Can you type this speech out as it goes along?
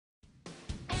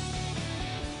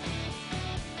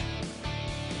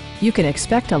You can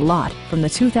expect a lot from the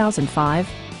 2005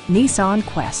 Nissan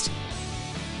Quest.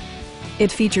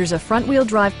 It features a front-wheel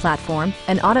drive platform,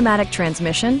 an automatic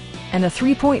transmission, and a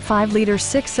 3.5-liter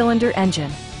six-cylinder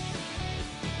engine.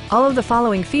 All of the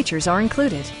following features are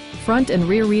included: front and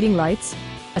rear reading lights,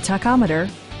 a tachometer,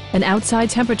 an outside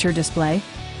temperature display,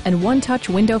 and one-touch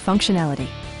window functionality.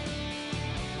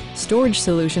 Storage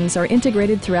solutions are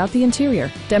integrated throughout the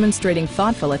interior, demonstrating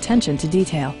thoughtful attention to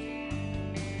detail.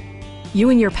 You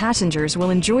and your passengers will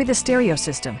enjoy the stereo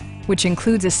system, which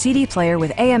includes a CD player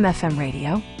with AM/FM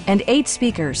radio and 8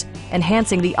 speakers,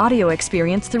 enhancing the audio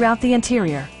experience throughout the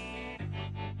interior.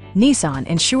 Nissan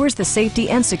ensures the safety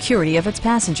and security of its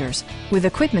passengers with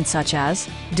equipment such as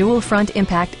dual front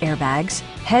impact airbags,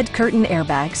 head curtain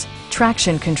airbags,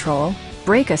 traction control,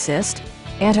 brake assist,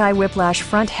 anti-whiplash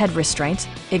front head restraints,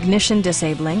 ignition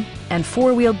disabling, and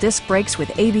 4-wheel disc brakes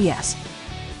with ABS.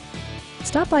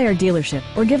 Stop by our dealership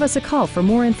or give us a call for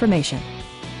more information.